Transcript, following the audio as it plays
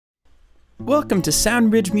Welcome to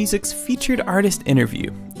Soundbridge Music's featured artist interview.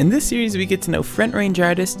 In this series, we get to know front range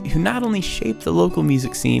artists who not only shaped the local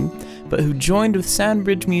music scene, but who joined with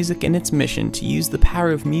Soundbridge Music in its mission to use the power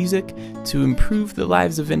of music to improve the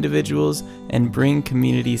lives of individuals and bring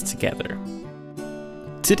communities together.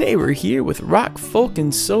 Today we're here with rock, folk,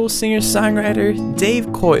 and soul singer-songwriter Dave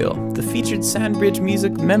Coile, the featured Soundbridge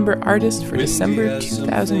Music member artist for December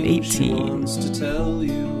 2018.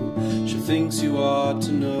 She thinks you ought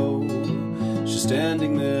to know. She's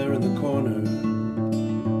standing there in the corner.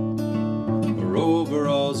 Her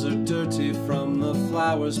overalls are dirty from the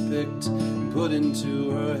flowers picked and put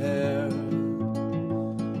into her hair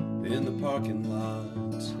in the parking lot.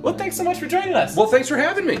 Well, thanks so much for joining us. Well, thanks for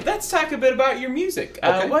having me. Let's talk a bit about your music.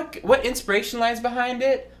 Okay. What inspiration lies behind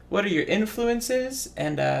it? What are your influences?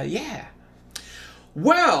 And yeah.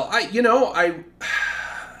 Well, I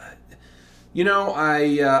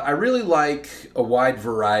really like a wide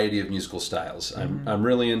variety of musical styles. I'm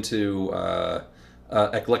really into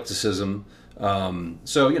eclecticism.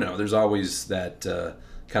 So there's always that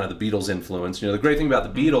kind of the Beatles influence. The great thing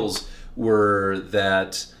about the Beatles were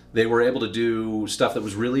that they were able to do stuff that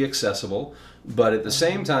was really accessible, but at the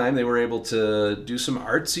same time they were able to do some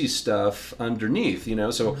artsy stuff underneath.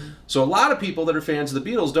 So a lot of people that are fans of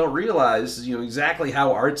the Beatles don't realize exactly how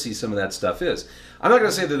artsy some of that stuff is. I'm not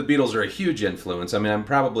going to say that the Beatles are a huge influence. I mean, I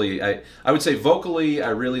would say vocally I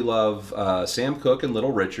really love Sam Cooke and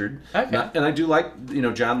Little Richard. Okay. And I do like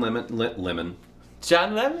John Lemon.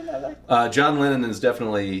 John Lennon, I like. John Lennon is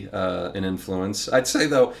definitely an influence. I'd say,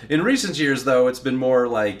 though, in recent years, though, it's been more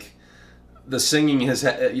like the singing has,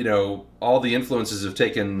 all the influences have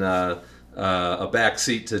taken a back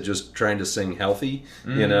seat to just trying to sing healthy.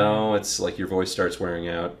 It's like your voice starts wearing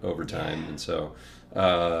out over time, and so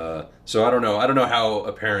I don't know how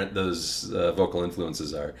apparent those vocal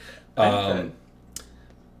influences are.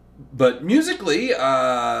 But musically,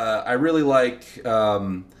 I really like.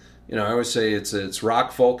 I always say it's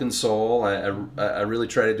rock, folk, and soul. I really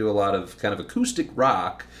try to do a lot of kind of acoustic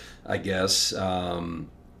rock, I guess.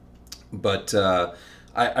 But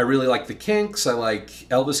I really like the Kinks. I like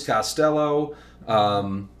Elvis Costello.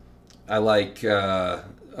 I like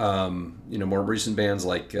more recent bands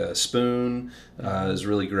like Spoon is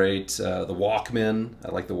really great. The Walkmen.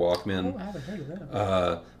 I like the Walkmen. Oh, I haven't heard of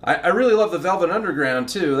that. I really love the Velvet Underground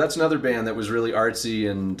too. That's another band that was really artsy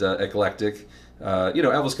and eclectic.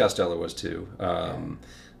 Elvis Costello was too.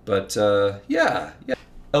 Yeah.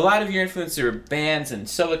 A lot of your influences are bands and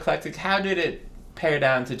so eclectic. How did it pare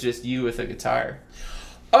down to just you with a guitar?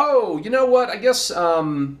 Oh, you know what? I guess,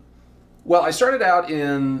 I started out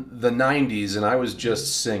in the 90s and I was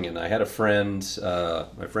just singing. I had a friend,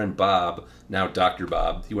 my friend Bob, now Dr.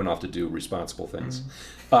 Bob. He went off to do responsible things.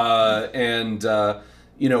 He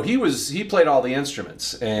played all the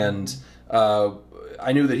instruments, and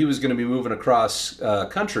I knew that he was going to be moving across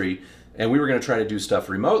country, and we were going to try to do stuff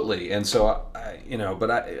remotely. And so,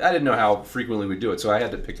 but I didn't know how frequently we'd do it, so I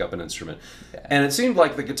had to pick up an instrument. Yeah. And it seemed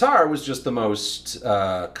like the guitar was just the most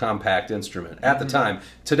compact instrument at the time.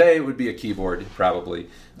 Today it would be a keyboard, probably,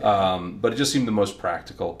 but it just seemed the most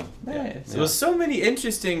practical. Nice. Yeah. Well, so many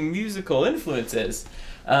interesting musical influences.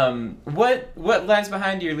 What lies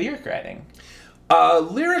behind your lyric writing?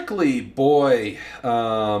 Lyrically, boy...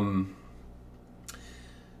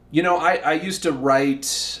 I used to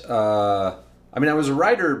write, I was a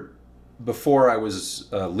writer before I was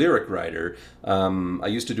a lyric writer. I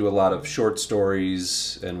used to do a lot of short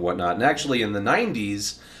stories and whatnot. And actually in the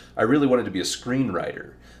 90s, I really wanted to be a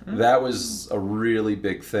screenwriter. That was a really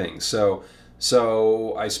big thing. So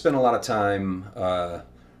I spent a lot of time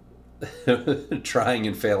trying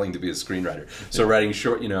and failing to be a screenwriter. So writing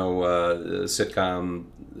short, sitcom,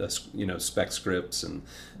 spec scripts and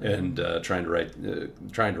trying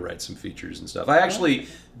to write some features and stuff. I actually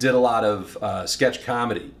did a lot of sketch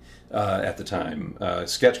comedy at the time,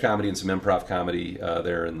 sketch comedy and some improv comedy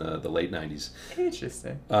there in the late 90s.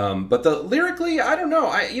 Interesting. But lyrically, I don't know.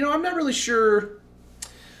 I'm not really sure.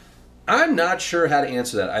 I'm not sure how to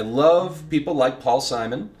answer that. I love people like Paul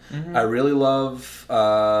Simon. I really love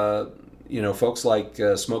folks like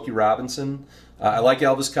Smokey Robinson. I like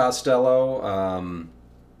Elvis Costello.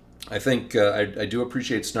 I think I do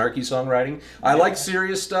appreciate snarky songwriting. I like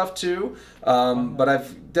serious stuff too, but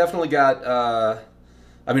I've definitely got.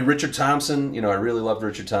 Richard Thompson. I really loved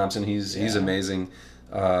Richard Thompson. He's amazing.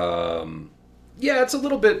 It's a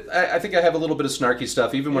little bit. I think I have a little bit of snarky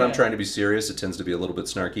stuff. Even when I'm trying to be serious, it tends to be a little bit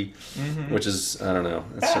snarky, which is, I don't know,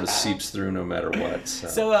 it sort of seeps through no matter what.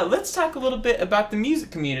 So let's talk a little bit about the music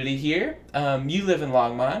community here. You live in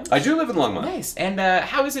Longmont. I do live in Longmont. Nice. And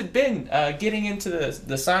how has it been getting into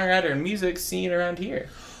the songwriter and music scene around here?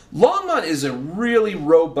 Longmont is a really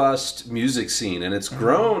robust music scene, and it's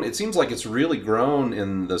grown. It seems like it's really grown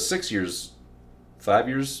in the 5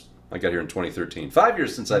 years. I got here in 2013. 5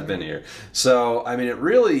 years since I've been here. So, I mean,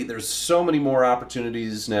 there's so many more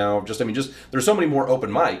opportunities now. There's so many more open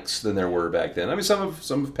mics than there were back then. I mean, some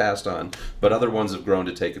have passed on, but other ones have grown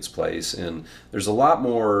to take its place. And there's a lot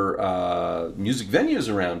more music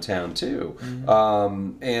venues around town, too.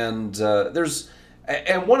 And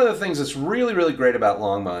one of the things that's really, really great about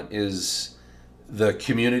Longmont is the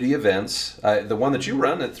community events. The one that you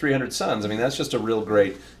run at 300 Suns, I mean, that's just a real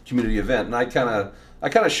great community event. And I kind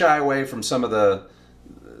of shy away from some of the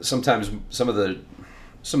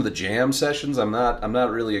jam sessions. I'm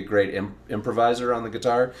not really a great improviser on the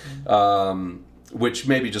guitar. Which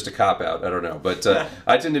may be just a cop-out, I don't know. But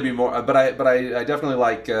I tend to be more, but I definitely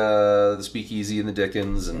like the Speakeasy and the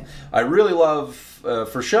Dickens, and I really love,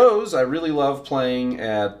 for shows, I really love playing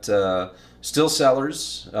at Still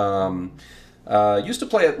Cellars. Used to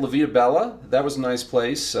play at La Vita Bella, that was a nice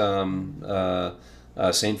place.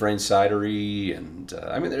 St. Vrain's Cidery, and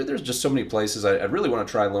I mean, there's just so many places. I really want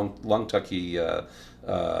to try Lungtucky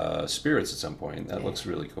Spirits at some point. That looks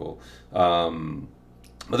really cool.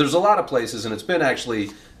 But there's a lot of places, and it's been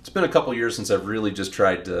a couple years since I've really just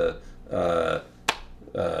tried to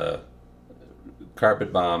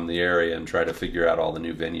carpet bomb the area and try to figure out all the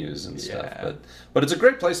new venues and stuff. But it's a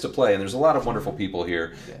great place to play, and there's a lot of wonderful people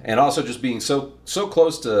here. And also just being so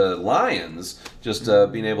close to Lions, just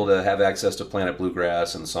being able to have access to Planet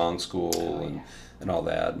Bluegrass and Song School and all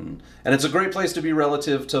that, and it's a great place to be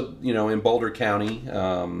relative to, in Boulder County.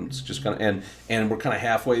 It's just kind of, and we're kind of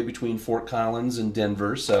halfway between Fort Collins and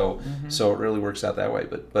Denver, so it really works out that way.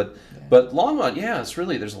 But Longmont, it's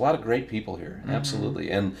really, there's a lot of great people here,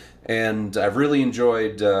 absolutely, and I've really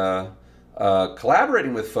enjoyed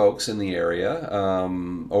collaborating with folks in the area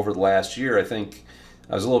over the last year. I think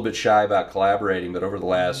I was a little bit shy about collaborating, but over the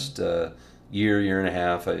last year and a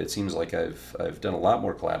half, it seems like I've done a lot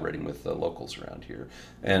more collaborating with the locals around here,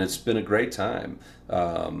 and it's been a great time.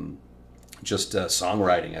 Just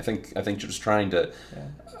songwriting. I think just trying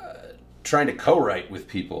to co-write with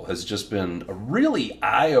people has just been a really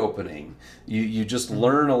eye-opening. You just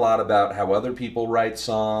learn a lot about how other people write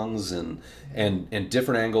songs and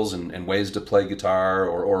different angles and ways to play guitar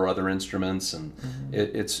or other instruments, and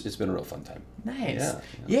it's been a real fun time. Nice.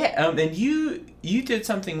 And you did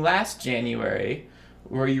something last January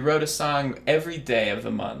where you wrote a song every day of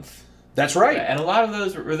the month. That's right. And a lot of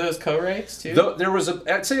those were those co-writes too? There was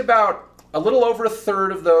I'd say about a little over a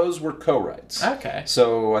third of those were co-writes. Okay.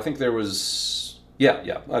 So I think there was, I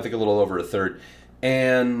think a little over a third.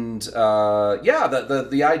 And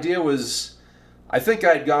the idea was, I think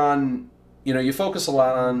I'd gone, you focus a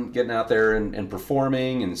lot on getting out there and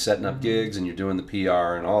performing and setting up gigs, and you're doing the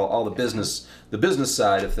PR and all the business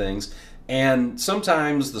side of things. And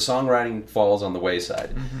sometimes the songwriting falls on the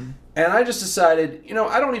wayside. And I just decided,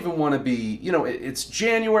 I don't even want to be, it's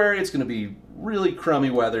January, it's going to be really crummy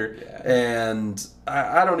weather, and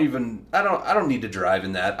I don't need to drive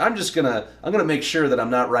in that. I'm gonna make sure that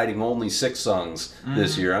I'm not writing only 6 songs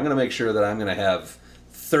this year. I'm gonna make sure that I'm gonna have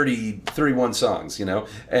 31 songs,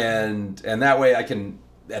 and that way I can,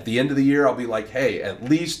 at the end of the year, I'll be like, hey, at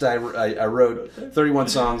least I wrote 31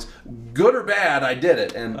 songs, good or bad, I did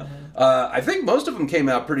it. And I think most of them came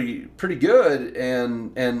out pretty good,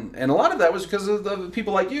 and a lot of that was because of the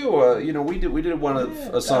people like you. We did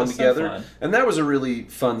a song together, and that was a really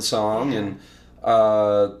fun song. And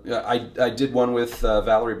I did one with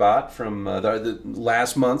Valerie Bott from the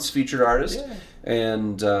last month's featured artist,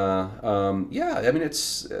 and I mean,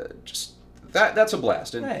 it's just. That's a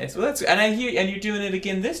blast. Nice. Well, and I hear, and you're doing it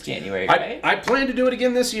again this January, right? I plan to do it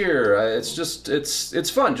again this year. It's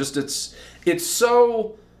fun.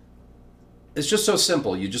 It's just so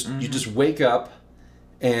simple. You just wake up,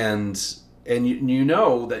 and you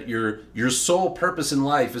know that your sole purpose in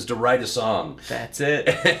life is to write a song. That's it.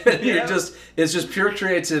 It's just pure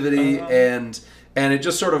creativity, and it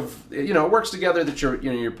just sort of it works together that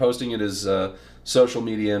you're posting it as social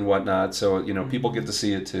media and whatnot, so people get to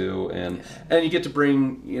see it too, and you get to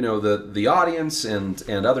bring the audience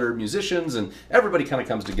and other musicians, and everybody kind of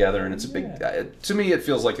comes together, and it's a big. To me, it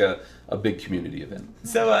feels like a big community event.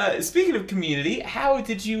 So speaking of community, how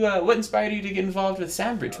did you? What inspired you to get involved with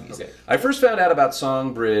Soundbridge Music? I first found out about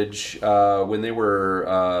Songbridge when they were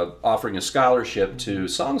offering a scholarship to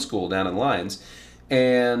Song School down in Lyons.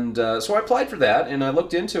 And so I applied for that, and I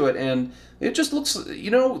looked into it, and it just looks,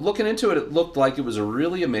 looking into it, it looked like it was a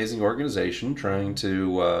really amazing organization trying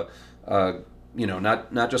to,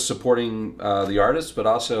 not just supporting the artists, but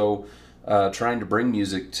also trying to bring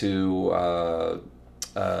music to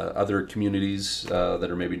other communities that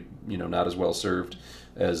are maybe not as well served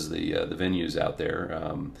as the venues out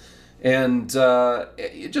there. And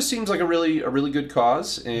it just seems like a really good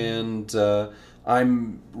cause, and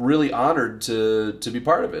I'm really honored to be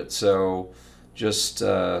part of it. So just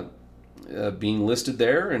being listed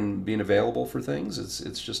there and being available for things,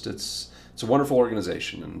 it's a wonderful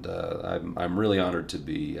organization, and I'm really honored to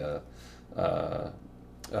be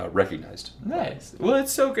recognized. Nice. Well,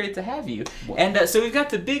 it's so great to have you. And so we've got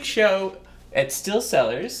the big show at Still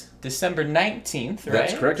Cellars, December 19th, right?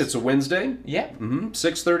 That's correct. It's a Wednesday. Yeah.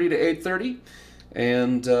 6:30 to 8:30.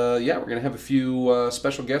 And yeah, we're going to have a few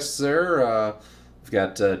special guests there. We've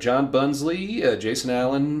got John Bunsley, Jason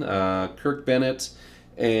Allen, Kirk Bennett,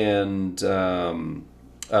 and Cheyenne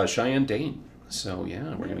Dane. So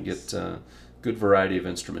yeah, we're going to get good variety of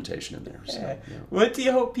instrumentation in there. So, yeah. What do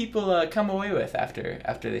you hope people come away with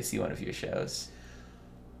after they see one of your shows?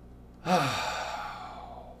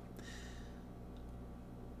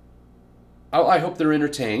 I hope they're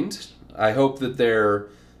entertained. I hope that they're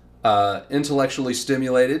intellectually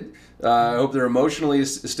stimulated. I hope they're emotionally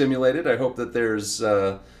stimulated. I hope that there's,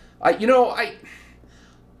 I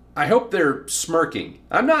hope they're smirking.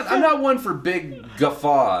 I'm not one for big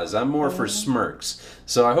guffaws. I'm more for smirks.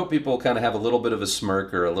 So I hope people kind of have a little bit of a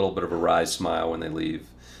smirk or a little bit of a wry smile when they leave.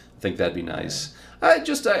 I think that'd be nice. I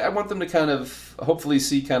want them to kind of hopefully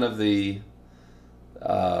see kind of the,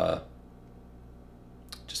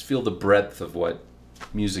 just feel the breadth of what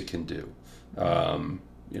music can do.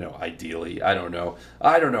 Ideally, I don't know.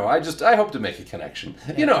 I hope to make a connection.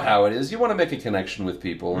 You know how it is. You want to make a connection with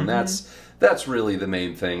people, and that's really the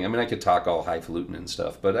main thing. I mean, I could talk all highfalutin and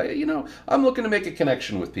stuff, but I'm looking to make a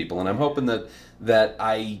connection with people, and I'm hoping that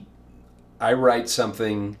I write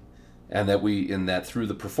something, and that through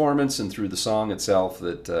the performance and through the song itself,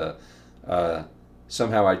 that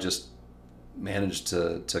somehow I just managed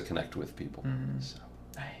to connect with people. So.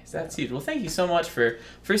 That's huge. Well, thank you so much for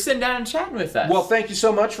sitting down and chatting with us. Well, thank you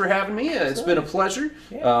so much for having me. It's been a pleasure.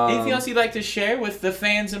 Yeah. Anything else you'd like to share with the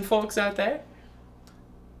fans and folks out there?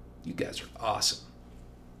 You guys are awesome.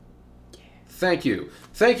 Yeah. Thank you.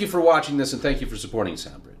 Thank you for watching this, and thank you for supporting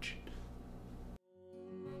Soundbridge.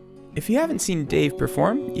 If you haven't seen Dave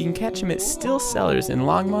perform, you can catch him at Still Cellars in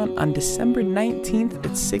Longmont on December 19th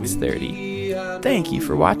at 6:30. Thank you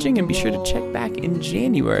for watching, and be sure to check back in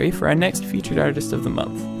January for our next featured artist of the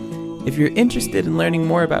month. If you're interested in learning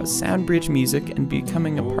more about Soundbridge Music and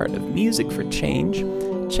becoming a part of Music for Change,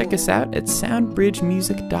 check us out at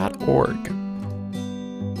soundbridgemusic.org.